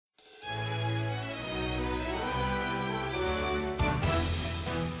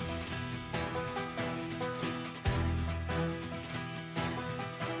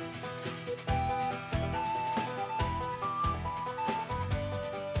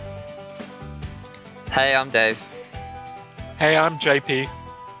Hey, I'm Dave, Hey, I'm JP.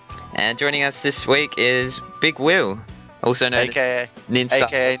 and joining us this week is Big Will, also known as AKA Ninja.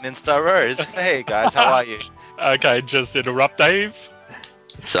 AKA Ninstar Rose. Hey guys, how are you? Okay, just interrupt Dave.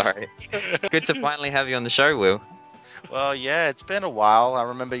 Sorry. Good to finally have you on the show, Will. Well, yeah, it's been a while. I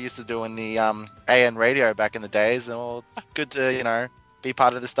remember used to doing the AN radio back in the days, and well, it's good to be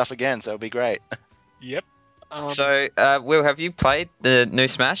part of this stuff again. So it'll be great. Yep. So, Will, have you played the new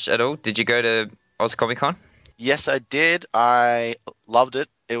Smash at all? Did you go to Oz Comic Con? Yes, I did. I loved it.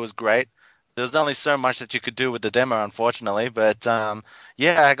 It was great. There's only so much that you could do with the demo, unfortunately, but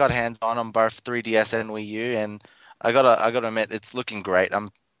yeah, I got hands on both 3DS and Wii U, and I gotta admit, it's looking great.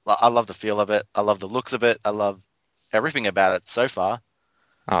 I love the feel of it. I love the looks of it. I love everything about it so far.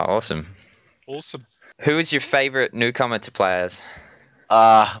 Oh, awesome. Awesome. Who is your favorite newcomer to play as?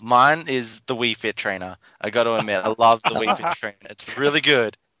 Mine is the Wii Fit Trainer. I got to admit, I love the Wii Fit Trainer. It's really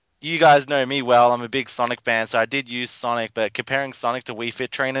good. You guys know me well. I'm a big Sonic fan, so I did use Sonic, but comparing Sonic to Wii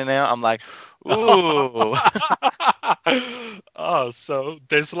Fit Trainer now, I'm like, ooh. Oh, so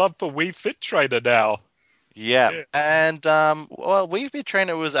there's love for Wii Fit Trainer now. Yeah. Yeah. And well, Wii Fit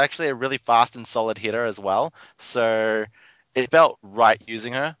Trainer was actually a really fast and solid hitter as well. So it felt right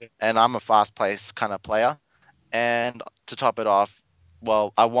using her, and I'm a fast-paced kind of player. And to top it off,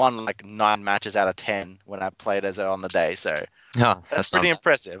 well, I won like 9 matches out of 10 when I played as her on the day, so Oh, that's not pretty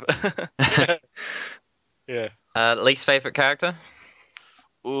impressive. bad. Yeah. Least favorite character?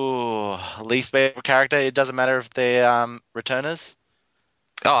 Ooh, least favorite character. It doesn't matter if they're returners.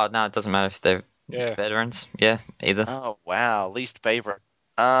 Oh, no, it doesn't matter if they're Yeah. veterans. Yeah, either. Oh wow, least favorite.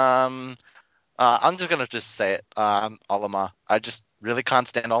 I'm just gonna just say it. Olimar. I just really can't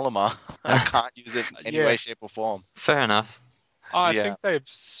stand Olimar. I can't use it in any Yeah. way, shape, or form. Fair enough. I Yeah. think they've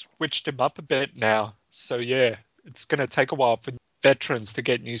switched him up a bit now. So yeah, it's going to take a while for veterans to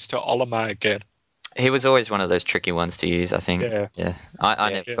get used to Olimar again. He was always one of those tricky ones to use, I think. Yeah. Yeah. I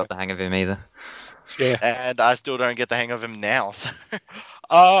Yeah. never got the hang of him either. Yeah. And I still don't get the hang of him now. So.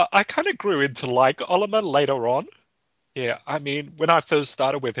 I kind of grew into like Olimar later on. Yeah, I mean, when I first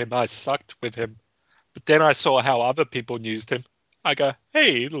started with him, I sucked with him. But then I saw how other people used him. I go,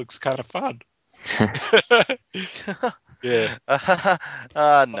 hey, he looks kind of fun. Yeah.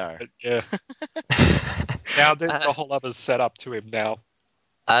 No. But yeah. Now there's a whole other setup to him now.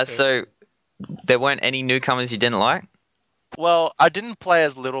 So there weren't any newcomers you didn't like? Well, I didn't play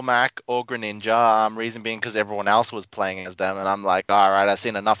as Little Mac or Greninja. Reason being because everyone else was playing as them, and I'm like, all right, I've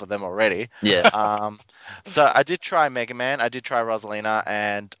seen enough of them already. Yeah. So I did try Mega Man, I did try Rosalina,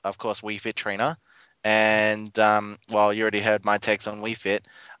 and of course Wii Fit Trainer. And well, you already heard my takes on Wii Fit.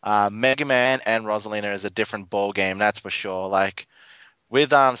 Mega Man and Rosalina is a different ball game, that's for sure. Like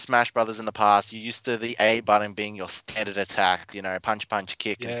with Smash Brothers in the past, you used to the A button being your standard attack, punch, punch,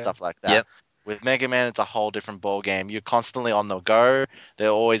 kick, and Yeah. stuff like that. Yep. With Mega Man, it's a whole different ball game. You're constantly on the go. They're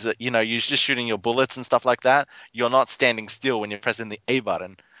always, you're just shooting your bullets and stuff like that. You're not standing still when you're pressing the A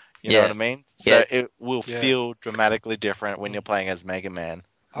button. You know Yeah. what I mean? Yeah. So it will Yeah. feel dramatically different when you're playing as Mega Man.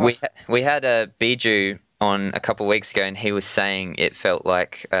 We had a Bijou on a couple of weeks ago, and he was saying it felt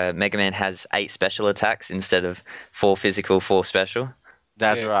like Mega Man has 8 special attacks instead of 4 physical, 4 special.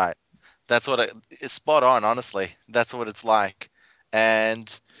 That's Yeah. right. That's what it's spot on, honestly. That's what it's like. And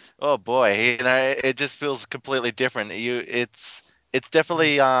oh boy, it just feels completely different. It's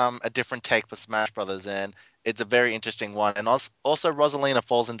definitely a different take for Smash Brothers, and it's a very interesting one. And also Rosalina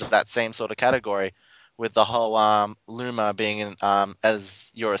falls into that same sort of category with the whole Luma being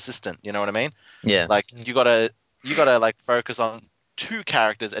as your assistant, you know what I mean? Yeah. Like you gotta like focus on 2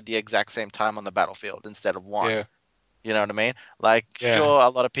 characters at the exact same time on the battlefield instead of one. Yeah. You know what I mean? Like, Yeah. sure, a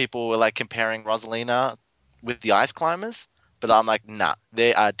lot of people were like comparing Rosalina with the Ice Climbers, but I'm like, nah,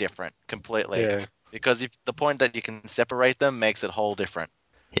 they are different completely. Yeah. Because if the point that you can separate them makes it whole different.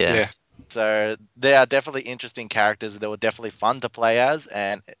 Yeah. Yeah. So they are definitely interesting characters. They were definitely fun to play as,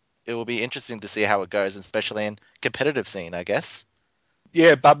 and it will be interesting to see how it goes, especially in competitive scene, I guess.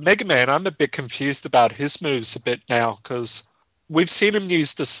 Yeah, but Mega Man, I'm a bit confused about his moves a bit now because we've seen him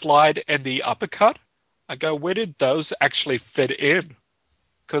use the slide and the uppercut. I go, where did those actually fit in?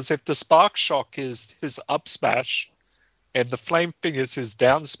 Because if the Spark Shock is his up smash and the Flame Finger is his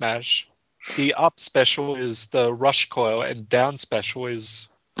down smash, the up special is the Rush Coil and down special is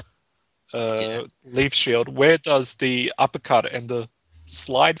Leaf Shield. Where does the uppercut and the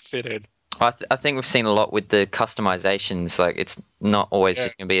slide fit in? I think we've seen a lot with the customizations. Like, it's not always Yeah.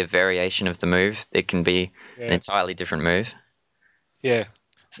 just going to be a variation of the move. It can be an Yeah. entirely different move. Yeah.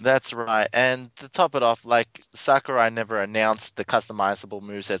 That's right. And to top it off, like Sakurai never announced the customizable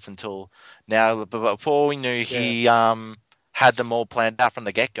movesets until now. But before we knew, he had them all planned out from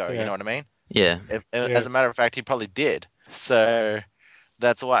the get-go. You Yeah. know what I mean? Yeah. As a matter of fact, he probably did. So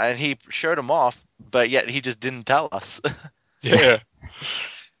that's why, and he showed him off, but yet he just didn't tell us. Yeah.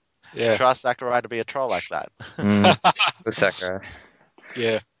 Yeah. Trust Sakurai to be a troll like that. Mm, the Sakurai.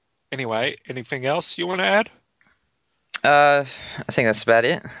 Yeah. Anyway, anything else you want to add? I think that's about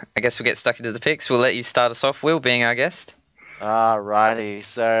it. I guess we'll get stuck into the picks. We'll let you start us off, Will, being our guest. Alrighty,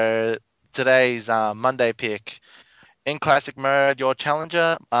 so today's Monday pick. In classic mode, your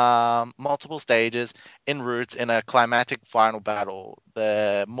challenger, multiple stages in routes in a climatic final battle.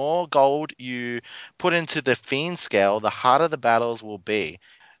 The more gold you put into the fiend scale, the harder the battles will be.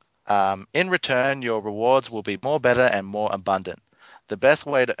 In return, your rewards will be more better and more abundant. The best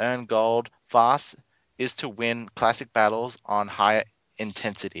way to earn gold fast is to win classic battles on higher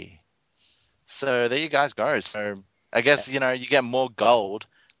intensity. So there you guys go. So I guess you get more gold,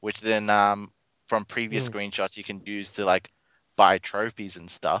 which then from previous screenshots you can use to like buy trophies and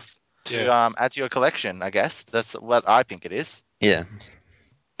stuff to add to your collection. I guess that's what I think it is. Yeah.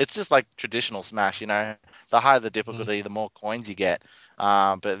 It's just like traditional Smash, the higher the difficulty, the more coins you get.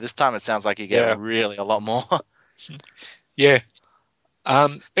 But this time it sounds like you get really a lot more. Yeah.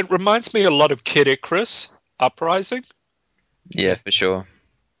 It reminds me a lot of Kid Icarus Uprising. Yeah, for sure.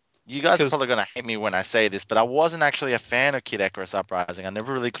 You guys are probably going to hate me when I say this, but I wasn't actually a fan of Kid Icarus Uprising. I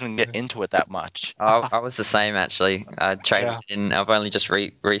never really couldn't get into it that much. I was the same, actually. I traded in. I've only just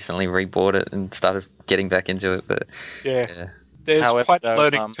recently rebought it and started getting back into it. But there's However, quite a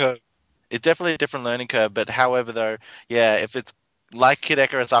learning curve. It's definitely a different learning curve, but however, though, if it's like Kid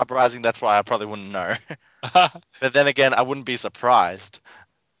Icarus Uprising, that's why I probably wouldn't know. But then again, I wouldn't be surprised.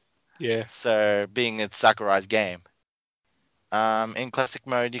 Yeah. So, being it's Sakurai's game. In classic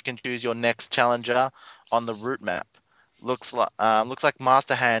mode, you can choose your next challenger on the route map. Looks like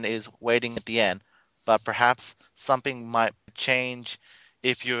Master Hand is waiting at the end, but perhaps something might change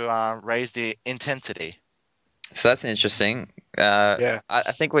if you raise the intensity. So that's interesting.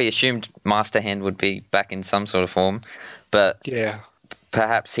 I think we assumed Master Hand would be back in some sort of form, but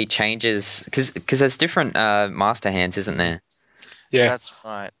perhaps he changes because there's different Master Hands, isn't there? Yeah, that's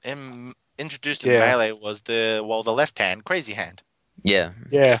right. Introduced in Melee was the left hand, Crazy Hand. Yeah.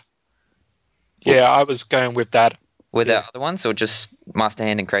 Yeah. Yeah, I was going with that. Were there other ones or just Master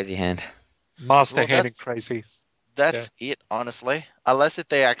Hand and Crazy Hand? Master Hand and Crazy. That's it, honestly. Unless if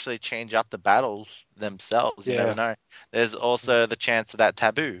they actually change up the battles themselves, you never know. There's also the chance that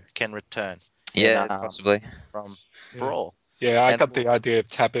Taboo can return. Yeah, possibly. From Brawl. Yeah, I got the idea of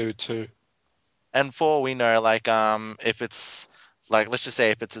Taboo too. And for we know, like, if it's like, let's just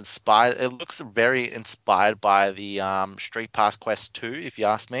say if it's inspired, it looks very inspired by the Street Pass Quest 2, if you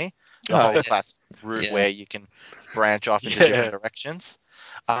ask me. The whole class route where you can branch off into different directions.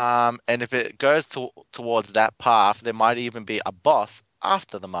 And if it goes towards that path, there might even be a boss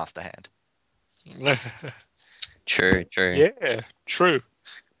after the Master Hand. True. Yeah, true.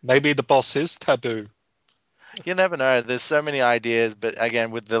 Maybe the boss is Taboo. You never know. There's so many ideas, but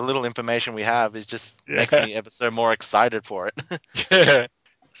again, with the little information we have, it just makes me ever so more excited for it. Yeah,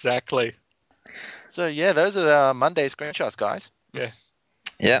 exactly. So yeah, those are the Monday screenshots, guys. Yeah.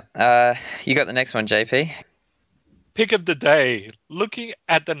 You got the next one, JP. Pick of the day. Looking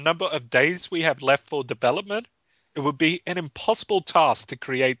at the number of days we have left for development, it would be an impossible task to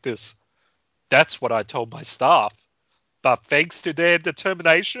create this. That's what I told my staff. But thanks to their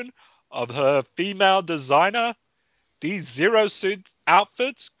determination of her female designer, these Zero Suit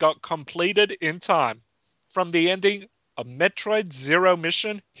outfits got completed in time. From the ending of Metroid Zero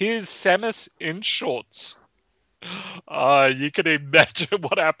Mission, here's Samus in shorts. You can imagine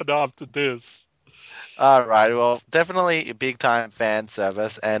what happened after this. All right. Well, definitely a big time fan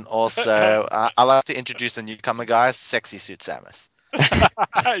service, and also I like to introduce a newcomer, guys. Sexy Suit Samus.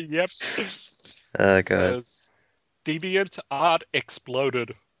 Yep. Oh god. Deviant art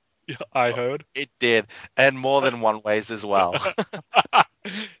exploded. I heard it did, and more than one ways as well.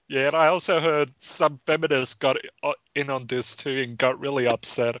 Yeah, and I also heard some feminists got in on this too and got really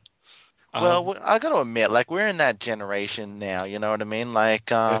upset. Well, I got to admit, like we're in that generation now. You know what I mean?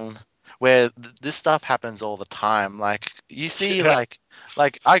 Like, where this stuff happens all the time. Like you see, like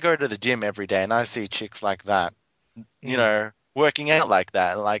I go to the gym every day and I see chicks like that, you know, working out like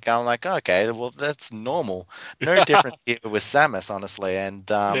that. Like I'm like, okay, well that's normal. No difference here with Samus, honestly. And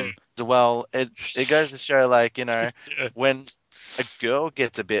well, it goes to show, like, you know, when a girl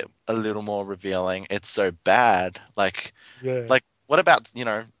gets a little more revealing, it's so bad. Like what about, you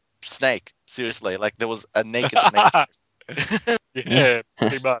know, Snake? Seriously, like there was a naked Snake. Yeah,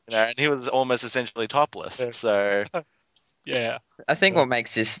 pretty much. You know, and he was almost essentially topless. So yeah, I think what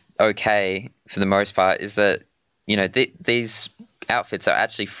makes this okay for the most part is that, you know, these outfits are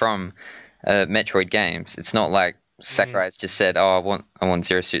actually from Metroid games. It's not like Sakurai's just said, "Oh, I want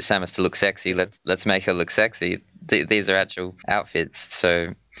Zero Suit Samus to look sexy. Let's make her look sexy." These are actual outfits.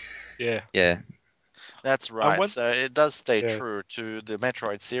 So yeah. That's right. So it does stay true to the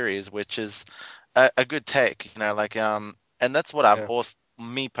Metroid series, which is a good take. And that's what I've also,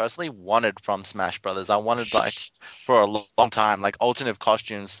 me personally, wanted from Smash Brothers. I wanted for a long time alternative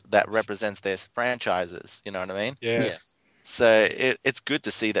costumes that represents their franchises. You know what I mean? Yeah. So it's good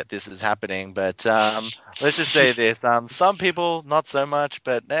to see that this is happening. But let's just say this: some people not so much,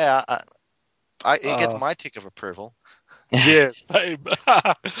 but yeah, it gets my tick of approval. Yeah, same.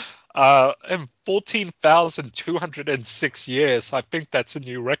 In 14,206 years, I think that's a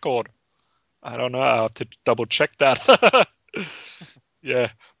new record. I don't know. I'll have to double check that. Yeah,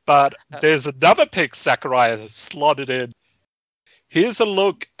 but there's another pick Sakurai has slotted in. Here's a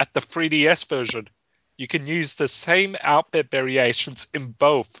look at the 3DS version. You can use the same outfit variations in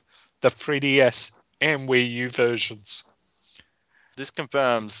both the 3DS and Wii U versions. This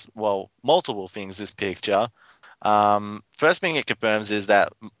confirms, multiple things, this picture. First thing it confirms is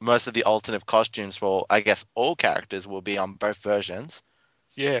that most of the alternate costumes for, I guess, all characters will be on both versions.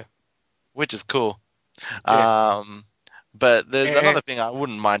 Yeah. Which is cool. Yeah. But there's another thing I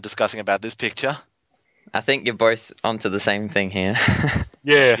wouldn't mind discussing about this picture. I think you're both onto the same thing here.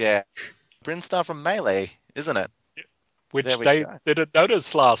 Yeah. Yeah. Brinstar from Melee, isn't it? Which they didn't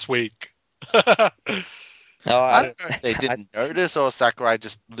notice last week. I don't know if they didn't notice or Sakurai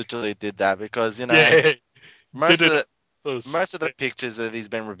just literally did that because, most of the pictures that he's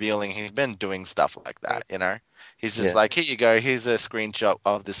been revealing, he's been doing stuff like that, He's just like, here you go, here's a screenshot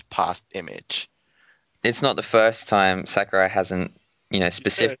of this past image. It's not the first time Sakurai hasn't,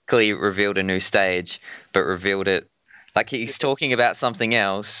 specifically revealed a new stage, but revealed it like he's talking about something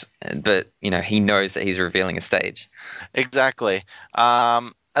else, but, he knows that he's revealing a stage. Exactly.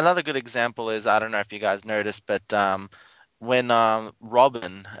 Another good example is, I don't know if you guys noticed, but when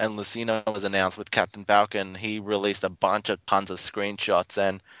Robin and Lucina was announced with Captain Falcon, he released a bunch of tons of screenshots,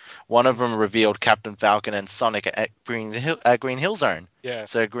 and one of them revealed Captain Falcon and Sonic at Green Hill Zone. Yeah.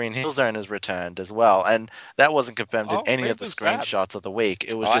 So Green Hill Zone has returned as well, and that wasn't confirmed in any of the screenshots of the week.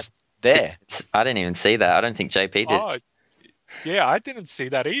 It was just there. I didn't even see that. I don't think JP did. Oh, yeah, I didn't see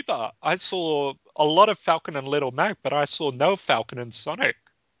that either. I saw a lot of Falcon and Little Mac, but I saw no Falcon and Sonic.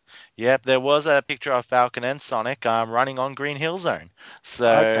 Yep, there was a picture of Falcon and Sonic running on Green Hill Zone.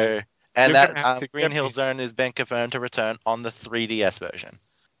 So, and that Green Hill Zone has been confirmed to return on the 3DS version.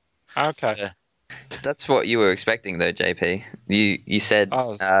 Okay. So, that's what you were expecting, though, JP. You said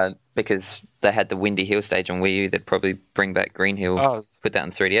because they had the Windy Hill stage on Wii U, they'd probably bring back Green Hill, put that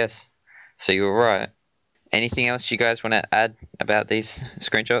on 3DS. So you were right. Anything else you guys want to add about these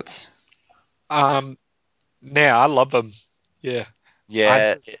screenshots? Now I love them. Yeah. Yeah.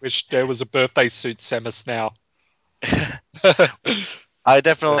 I just wish there was a birthday suit Samus now. I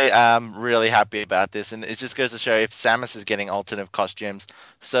definitely am really happy about this, and it just goes to show if Samus is getting alternate costumes,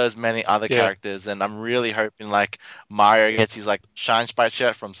 so is many other characters, and I'm really hoping Mario gets his Shine Sprite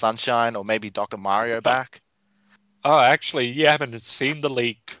shirt from Sunshine, or maybe Dr. Mario back. Oh, actually, you haven't seen the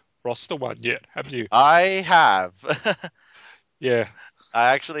leak roster one yet, have you? I have. Yeah.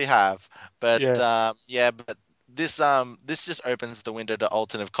 I actually have, but but this just opens the window to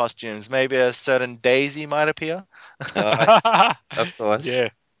alternate costumes. Maybe a certain Daisy might appear. Of course. Yeah.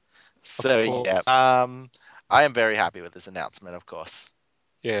 So I am very happy with this announcement, of course.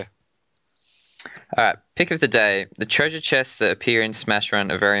 Yeah. All right, pick of the day. The treasure chests that appear in Smash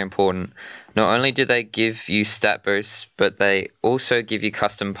Run are very important. Not only do they give you stat boosts, but they also give you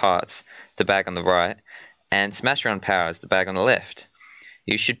custom parts, the bag on the right, and Smash Run powers, the bag on the left.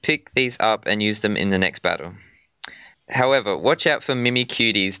 You should pick these up and use them in the next battle. However, watch out for Mimi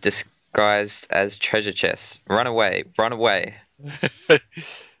Cuties disguised as treasure chests. Run away, run away.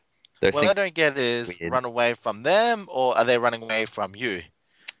 What I don't get is weird. Run away from them, or are they running away from you?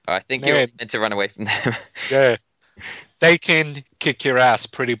 I think you're meant to run away from them. Yeah. They can kick your ass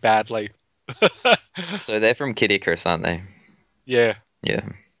pretty badly. So they're from Kid Icarus, aren't they? Yeah. Yeah.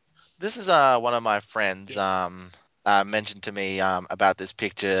 This is one of my friends mentioned to me about this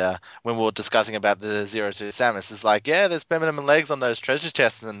picture when we were discussing about the Zero Suit Samus. It's like, yeah, there's feminine legs on those treasure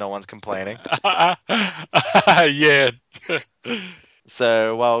chests and no one's complaining. Yeah.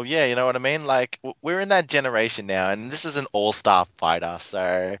 So, well, yeah, you know what I mean? Like, we're in that generation now, and this is an all-star fighter,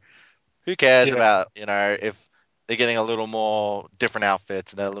 so who cares about, if they're getting a little more different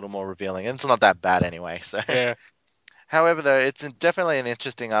outfits and they're a little more revealing. And it's not that bad anyway, so. Yeah. However, though, it's definitely an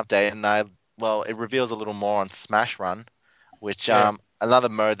interesting update, and it reveals a little more on Smash Run, which I another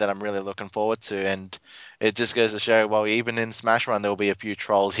mode that I'm really looking forward to, and it just goes to show, well, even in Smash Run, there'll be a few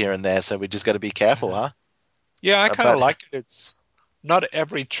trolls here and there, so we just got to be careful, huh? Yeah, I kind of But like it. It's not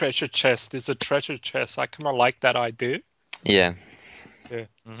every treasure chest is a treasure chest. I kind of like that idea. Yeah. Yeah.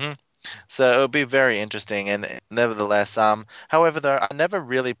 hmm So it'll be very interesting, and nevertheless, however, though, I never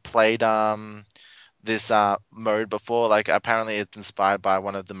really played this mode before. Like, apparently, it's inspired by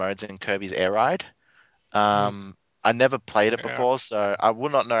one of the modes in Kirby's Air Ride. Mm. I never played it Yeah. before, so I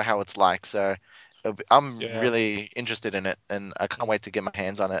will not know how it's like. So I'm Yeah. really interested in it, and I can't wait to get my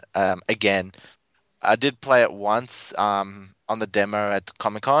hands on it again. I did play it once on the demo at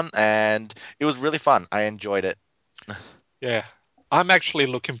Comic-Con, and it was really fun. I enjoyed it. Yeah. I'm actually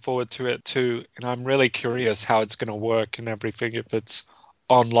looking forward to it too, and I'm really curious how it's going to work and everything, if it's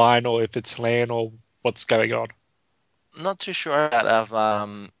online or if it's LAN or what's going on. Not too sure about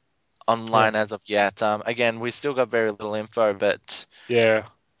Yeah. online as of yet. Again, we still got very little info, but Yeah.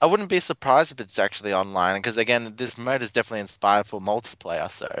 I wouldn't be surprised if it's actually online because again, this mode is definitely inspired for multiplayer.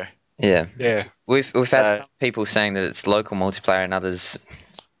 So, Yeah. Yeah. We've had so some people saying that it's local multiplayer, and others,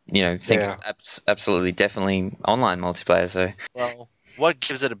 think Yeah. it's absolutely definitely online multiplayer. So well, what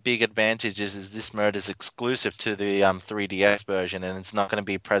gives it a big advantage is this mode is exclusive to the 3DS version, and it's not going to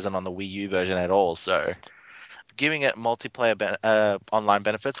be present on the Wii U version at all. So, giving it multiplayer online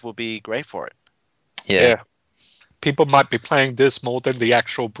benefits will be great for it. yeah. Yeah. People might be playing this more than the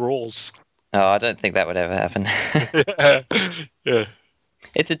actual brawls. Oh, I don't think that would ever happen. Yeah.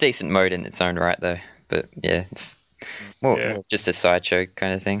 It's a decent mode in its own right, though. But yeah, it's Yeah. more just a sideshow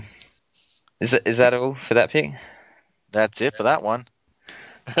kind of thing. Is that all for that pick? That's it for that one.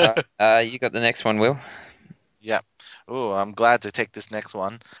 You got the next one, Will. Yep. Oh, I'm glad to take this next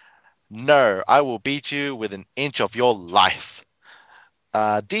one. No, I will beat you with an inch of your life.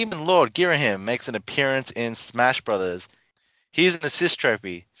 Demon Lord Girahim makes an appearance in Smash Brothers. He's an assist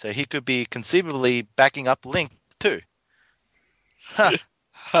trophy, so he could be conceivably backing up Link too. Huh.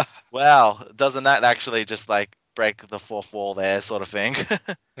 Wow, doesn't that actually just like break the fourth wall there, sort of thing?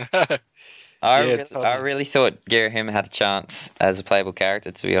 Yeah, I totally. really thought Girahim had a chance as a playable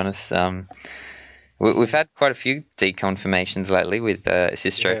character, to be honest. We've had quite a few deconfirmations lately with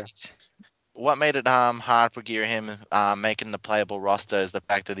assist Yeah. trophies. What made it hard for Girahim making the playable roster is the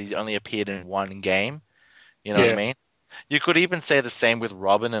fact that he's only appeared in one game. You know what I Yeah. mean? You could even say the same with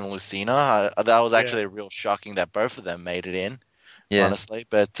Robin and Lucina. That was Yeah. actually real shocking that both of them made it in, Yeah. honestly.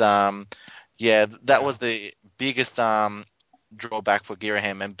 But yeah, that Yeah. was the biggest drawback for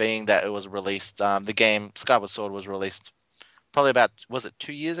Girahim, and being that it was released, the game Skyward Sword was released probably about, was it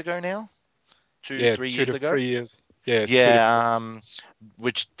 2 years ago now? Two, Yeah. three Two years to ago? 3 years. Yeah. 2 to 3 Yeah, years.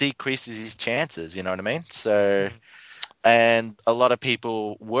 which decreases his chances, you know what I mean? So, Mm. and a lot of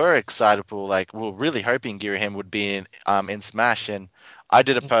people were excited for, like, were really hoping Girahim would be in Smash, and I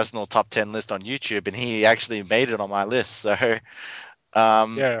did a personal top 10 list on YouTube, and he actually made it on my list. So,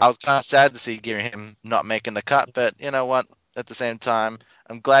 Yeah. I was kind of sad to see Girahim not making the cut, but you know what? At the same time,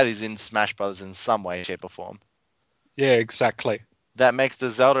 I'm glad he's in Smash Brothers in some way, shape, or form. Yeah. Exactly. That makes the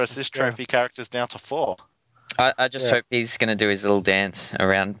Zelda Assist Yeah. Trophy characters down to 4. I just Yeah. hope he's going to do his little dance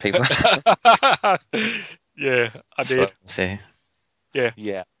around people. Yeah. I That's mean, what I'll see. yeah.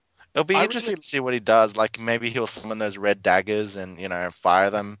 Yeah. It'll be I interesting really, to see what he does. Like maybe he'll summon those red daggers and, fire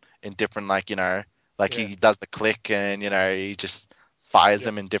them in different like yeah. he does the click and, he just fires Yeah.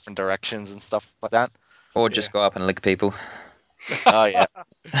 them in different directions and stuff like that. Or Yeah. just go up and lick people. Oh yeah,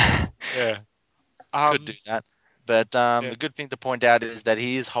 Yeah. could do that. But Yeah. the good thing to point out is that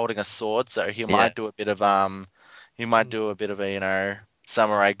he is holding a sword, so he Yeah. might do a bit of a,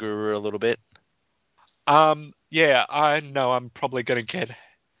 samurai guru a little bit. Yeah, I know I'm probably going to get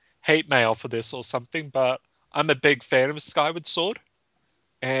hate mail for this or something, but I'm a big fan of Skyward Sword,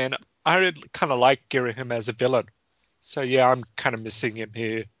 and I kind of like Girahim as a villain. So yeah, I'm kind of missing him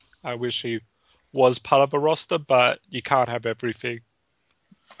here. I wish he was part of a roster, but you can't have everything.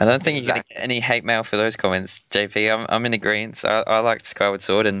 I don't think you're going to Exactly. get any hate mail for those comments, JP. I'm in agreement. I liked Skyward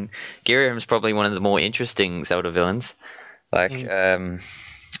Sword, and Giriham's probably one of the more interesting Zelda villains. Like, Mm.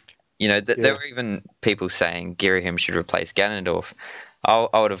 there Yeah. were even people saying Girahim should replace Ganondorf.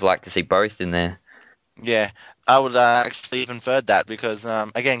 I would have liked to see both in there. Yeah, I would actually prefer that because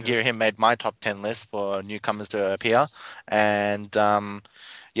again, Yeah. Girahim made my top 10 list for newcomers to appear, and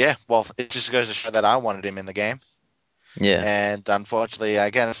yeah, well, it just goes to show that I wanted him in the game. Yeah. And unfortunately, I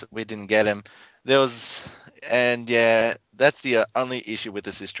guess we didn't get him. There was, and yeah, that's the only issue with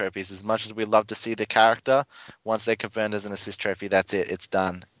assist trophies. As much as we love to see the character, once they're confirmed as an assist trophy, that's it. It's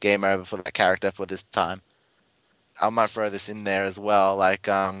done. Game over for that character for this time. I might throw this in there as well. Like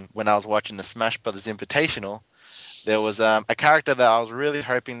when I was watching the Smash Brothers Invitational, there was a character that I was really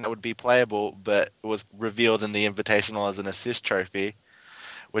hoping that would be playable, but it was revealed in the Invitational as an assist trophy,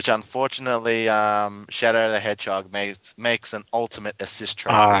 which unfortunately Shadow the Hedgehog makes an ultimate assist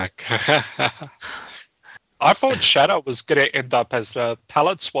trophy. I thought Shadow was going to end up as a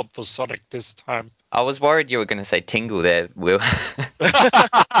palette swap for Sonic this time. I was worried you were going to say Tingle there, Will.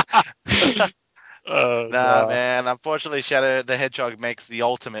 Man. Unfortunately, Shadow the Hedgehog makes the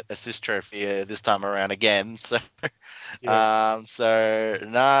ultimate assist trophy this time around again. So, he's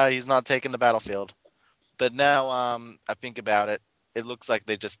not taking the battlefield. But now, I think about it, it looks like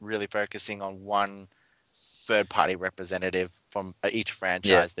they're just really focusing on one third-party representative from each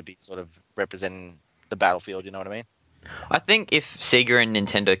franchise to be sort of representing the battlefield. You know what I mean? I think if Sega and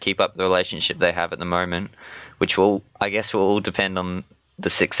Nintendo keep up the relationship they have at the moment, which will all depend on the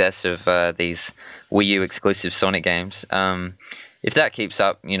success of these Wii U exclusive Sonic games. If that keeps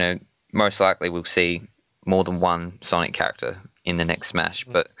up, most likely we'll see more than one Sonic character in the next Smash.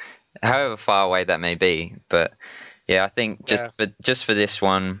 But however far away that may be, but yeah, I think just for this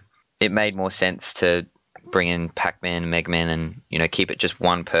one, it made more sense to bring in Pac-Man and Mega Man and keep it just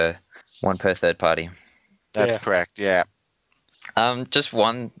one per third party. That's correct. Yeah. Just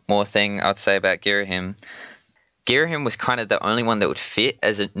one more thing I'd say about Girahim. Girahim was kind of the only one that would fit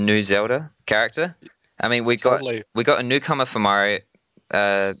as a new Zelda character. I mean, we got a newcomer for Mario,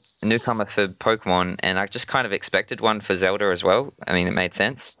 a newcomer for Pokemon, and I just kind of expected one for Zelda as well. I mean, it made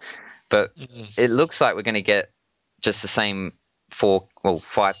sense, but it looks like we're going to get just the same 5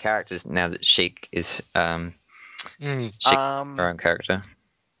 characters now that Sheik is her own character.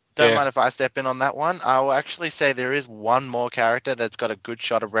 Don't mind if I step in on that one. I will actually say there is one more character that's got a good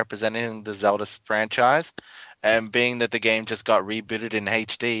shot of representing the Zelda franchise. And being that the game just got rebooted in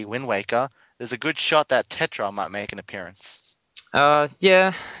HD, Wind Waker, there's a good shot that Tetra might make an appearance.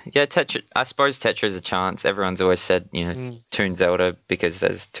 Tetra. I suppose Tetra is a chance. Everyone's always said, Toon Zelda because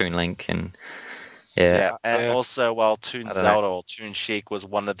there's Toon Link and also, Toon Zelda or Toon Sheik was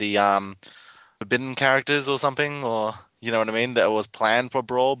one of the forbidden characters or something, or you know what I mean, that was planned for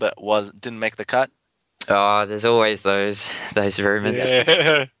Brawl but didn't make the cut. Oh, there's always those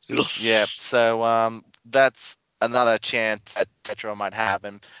rumors. Yeah. So that's another chance that Tetra might have,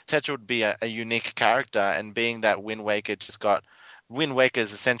 and Tetra would be a unique character. And being that Wind Waker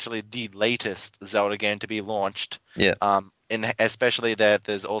is essentially the latest Zelda game to be launched. Yeah. And especially that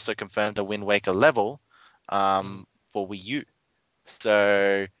there's also confirmed a Wind Waker level for Wii U.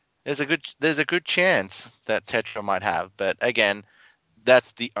 So there's a good chance that Tetra might have, but again,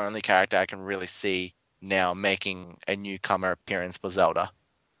 that's the only character I can really see now making a newcomer appearance for Zelda.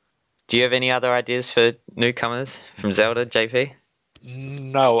 Do you have any other ideas for newcomers from Zelda, JP?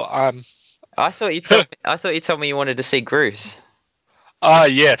 No, I thought you told me you wanted to see Groose.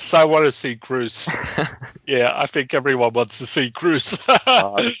 Yes, I want to see Groose. Yeah, I think everyone wants to see Groose.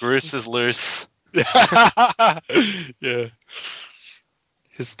 Groose is loose. Yeah.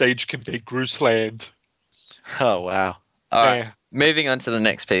 His stage can be Grooseland. Oh, wow. All right, moving on to the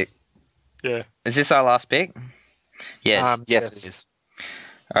next pick. Yeah. Is this our last pick? Yeah. Yes, it is.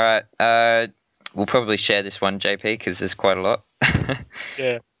 All right. We'll probably share this one, JP, because there's quite a lot.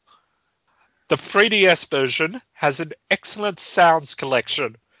 Yeah. The 3DS version has an excellent sounds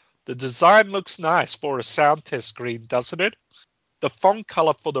collection. The design looks nice for a sound test screen, doesn't it? The font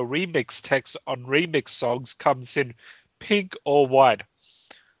color for the remix text on remix songs comes in pink or white.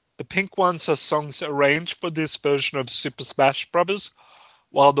 The pink ones are songs arranged for this version of Super Smash Bros.,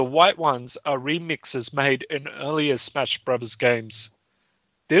 while the white ones are remixes made in earlier Smash Bros. Games.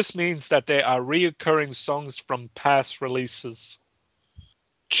 This means that there are reoccurring songs from past releases.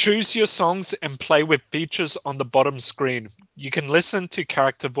 Choose your songs and play with features on the bottom screen. You can listen to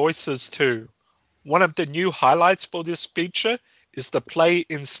character voices too. One of the new highlights for this feature is the Play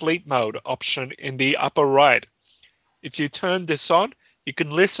in Sleep Mode option in the upper right. If you turn this on, you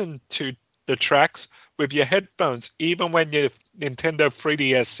can listen to the tracks with your headphones even when your Nintendo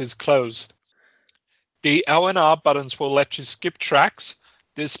 3DS is closed. The L and R buttons will let you skip tracks.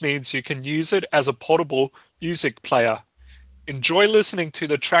 This means you can use it as a portable music player. Enjoy listening to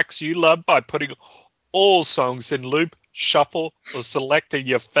the tracks you love by putting all songs in loop, shuffle, or selecting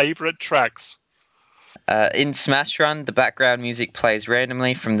your favorite tracks. In Smash Run, the background music plays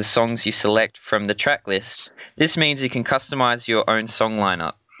randomly from the songs you select from the track list. This means you can customize your own song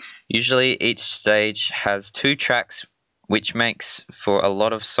lineup. Usually each stage has 2 tracks, which makes for a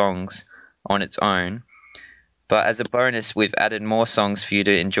lot of songs on its own. But as a bonus, we've added more songs for you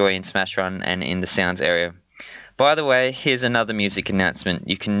to enjoy in Smash Run and in the sounds area. By the way, here's another music announcement.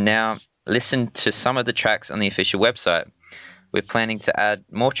 You can now Listen to some of the tracks on the official website. We're planning to add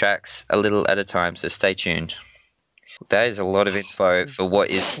more tracks a little at a time, so stay tuned. That is a lot of info for what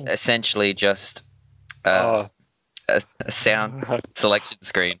is essentially just a sound selection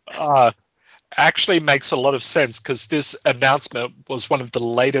screen. Actually makes a lot of sense because this announcement was one of the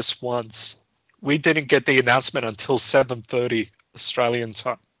latest ones. We didn't get the announcement until 7:30 Australian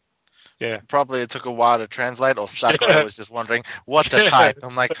time. Yeah. Probably it took a while to translate, or Sakura was just wondering what to type.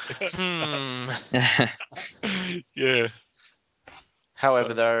 I'm like, Yeah.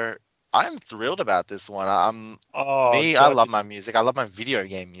 However, though, I'm thrilled about this one. I love my music. I love my video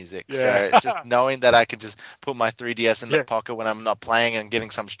game music. Yeah. So just knowing that I could just put my 3DS in the pocket when I'm not playing and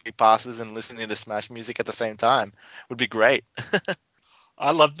getting some street passes and listening to Smash music at the same time would be great.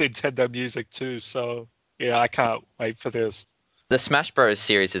 I love Nintendo music too, so yeah, I can't wait for this. The Smash Bros.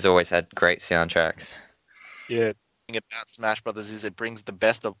 Series has always had great soundtracks. Yeah. The thing about Smash Brothers is it brings the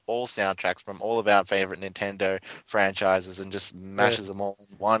best of all soundtracks from all of our favorite Nintendo franchises and just mashes them all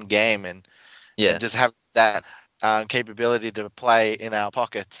in one game and just have that capability to play in our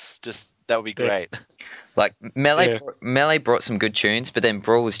pockets. Just that would be great. Like Melee brought some good tunes, but then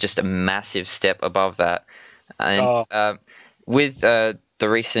Brawl was just a massive step above that. And with the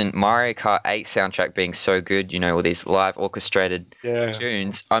recent Mario Kart 8 soundtrack being so good, all these live orchestrated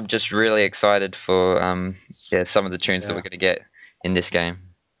tunes, I'm just really excited for some of the tunes that we're going to get in this game.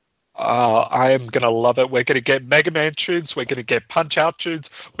 I am going to love it. We're going to get Mega Man tunes, we're going to get Punch-Out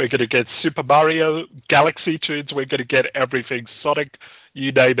tunes, we're going to get Super Mario Galaxy tunes, we're going to get everything. Sonic,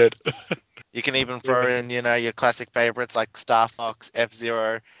 you name it. You can even throw in, your classic favorites like Star Fox,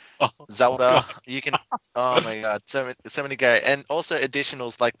 F-Zero, Zelda. You can, oh my god, so many great, and also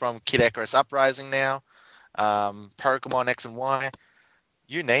additionals like from Kid Icarus Uprising now, Pokemon X and Y,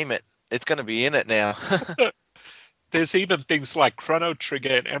 you name it, it's going to be in it now. There's even things like Chrono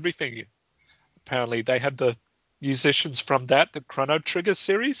Trigger and everything. Apparently, they had the musicians from the Chrono Trigger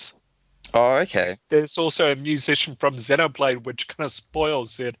series. Oh, okay. There's also a musician from Xenoblade, which kind of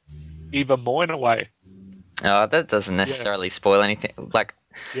spoils it even more in a way. Oh, that doesn't necessarily spoil anything.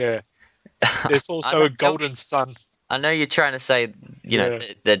 There's also a Golden Sun. I know you're trying to say,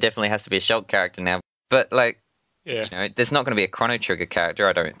 there definitely has to be a Shulk character now, but there's not going to be a Chrono Trigger character,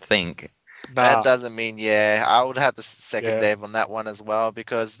 I don't think. Nah. That doesn't mean, I would have to second Dave on that one as well,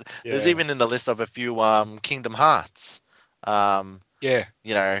 because there's even in the list of a few Kingdom Hearts. Don't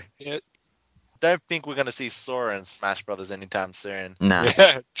think we're going to see Sora in Smash Brothers anytime soon. No.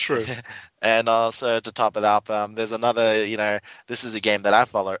 Yeah, true. And also to top it up, there's another, this is a game that I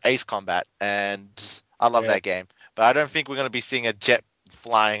follow, Ace Combat, and I love that game. But I don't think we're going to be seeing a jet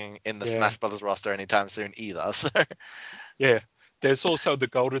flying in the Smash Brothers roster anytime soon either. So. Yeah. There's also the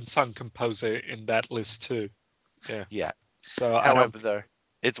Golden Sun composer in that list too. Yeah. So, however, though,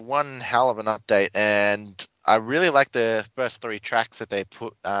 it's one hell of an update, and I really like the first 3 tracks that they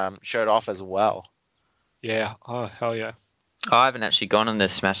showed off as well. Yeah. Oh, hell yeah. I haven't actually gone on the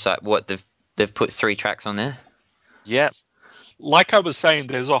Smash site. What, they've put 3 tracks on there? Yeah. Like I was saying,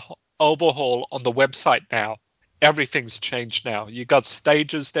 there's a overhaul on the website now. Everything's changed now. You got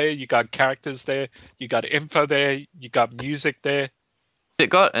stages there, you got characters there, you got info there, you got music there.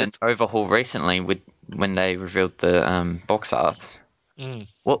 It got an overhaul recently when they revealed the box art.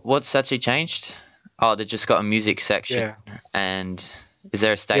 What's actually changed? Oh, they just got a music section. And is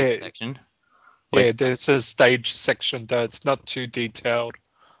there a stage section? Yeah, there's a stage section though. It's not too detailed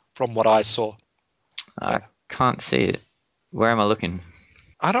from what I saw. I can't see it. Where am I looking?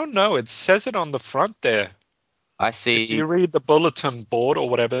 I don't know. It says it on the front there. I see. If you read the bulletin board or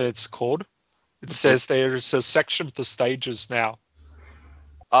whatever it's called, it says there's a section for stages now.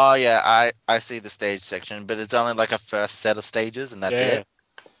 Oh, yeah, I see the stage section, but it's only like a first set of stages, and that's it.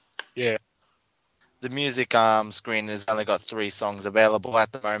 Yeah. The music screen has only got 3 songs available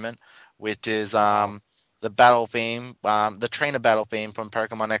at the moment, which is the battle theme, the trainer battle theme from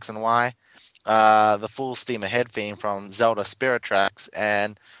Pokemon X and Y, the Full Steam Ahead theme from Zelda Spirit Tracks,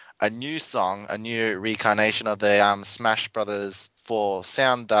 and a new song, a new reincarnation of the Smash Brothers 4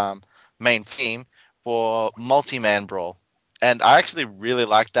 sound main theme for Multi-Man Brawl. And I actually really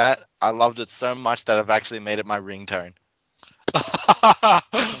liked that. I loved it so much that I've actually made it my ringtone.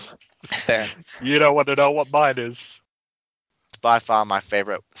 You don't want to know what mine is. It's by far my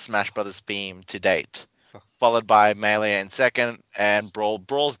favorite Smash Brothers theme to date. Followed by Melee in second, and Brawl.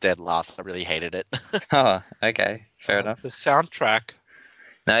 Brawl's dead last. I really hated it. Oh, okay. Fair enough. The soundtrack.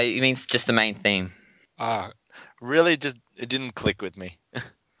 No, it means just the main theme. Really, it didn't click with me.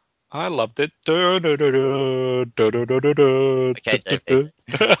 I loved it. Okay, JP.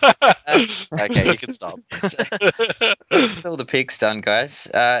 Okay, you can stop. All the picks done, guys.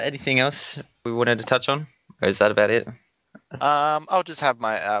 Anything else we wanted to touch on? Or is that about it? I'll just have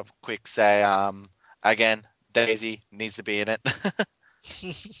my quick say. Again, Daisy needs to be in it.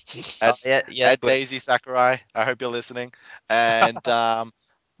 Yeah, Daisy Sakurai, I hope you're listening. And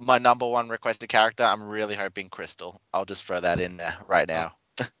my number one requested character, I'm really hoping Crystal. I'll just throw that in there right now.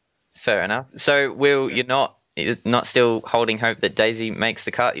 Fair enough. So, Will, you're not still holding hope that Daisy makes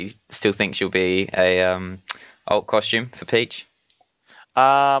the cut? You still think she'll be a alt costume for Peach?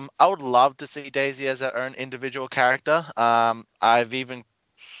 I would love to see Daisy as her own individual character. I've even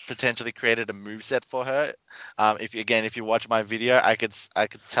potentially created a moveset for her. If you watch my video, I could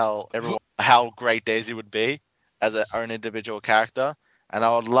tell everyone how great Daisy would be as her own individual character. And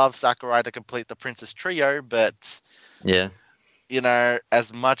I would love Sakurai to complete the Princess Trio, but yeah,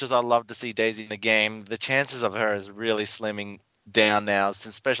 as much as I'd love to see Daisy in the game, the chances of her is really slimming down now,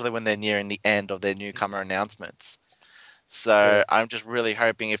 especially when they're nearing the end of their newcomer announcements. So I'm just really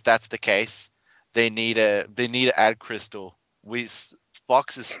hoping if that's the case, they need to add Crystal.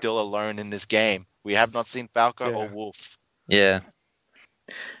 Fox is still alone in this game. We have not seen Falco or Wolf. Yeah.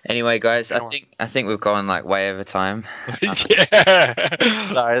 Anyway, guys, I think we've gone like way over time.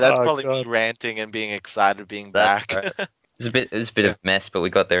 Sorry, that's probably me ranting and being excited being back. Right. It was a bit of a mess, but we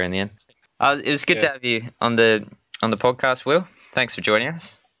got there in the end. It was good to have you on the podcast, Will. Thanks for joining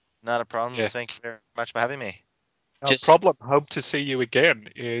us. Not a problem. Yeah. Thank you very much for having me. No problem. Hope to see you again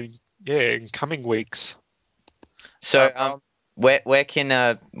in coming weeks. So, where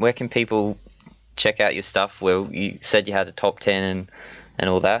can people check out your stuff? Will, you said you had a top 10 and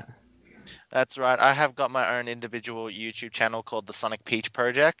all that. That's right. I have got my own individual YouTube channel called the Sonic Peach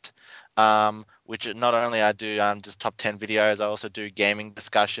Project, which not only I do just top 10 videos, I also do gaming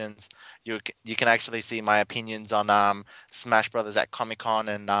discussions. You can actually see my opinions on Smash Brothers at Comic-Con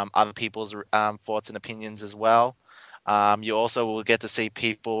and other people's thoughts and opinions as well. You also will get to see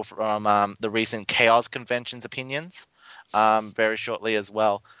people from the recent Chaos Convention's opinions very shortly as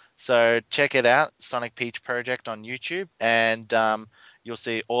well. So check it out, Sonic Peach Project on YouTube, and you'll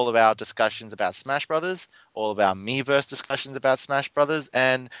see all of our discussions about Smash Brothers, all of our Miiverse discussions about Smash Brothers,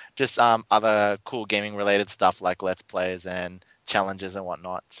 and just other cool gaming related stuff like Let's Plays and challenges and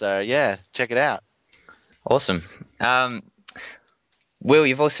whatnot. So yeah, check it out. Awesome. Will,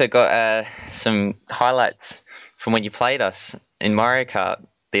 you've also got some highlights from when you played us in Mario Kart,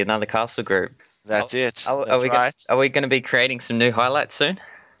 the Another Castle group. That's it. That's right. Are we going to be creating some new highlights soon?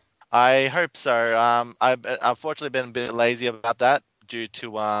 I hope so. I've unfortunately been a bit lazy about that due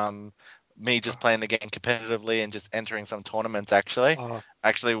to me just playing the game competitively and just entering some tournaments. Actually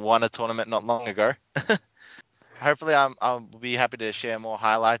won a tournament not long ago. Hopefully, I'll be happy to share more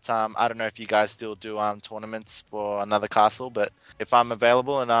highlights. I don't know if you guys still do tournaments for Another Castle, but if I'm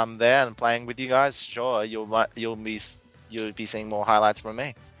available and I'm there and playing with you guys, sure, you'll be seeing more highlights from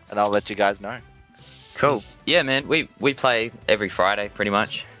me, and I'll let you guys know. Cool. Yeah, man. We play every Friday pretty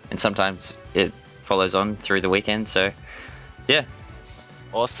much, and sometimes it follows on through the weekend. So, yeah.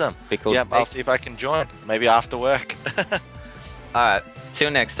 Awesome. Be cool. Yeah, I'll see if I can join. Maybe after work. All right. Till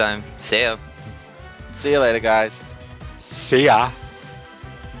next time. See ya. See you later, guys. See ya.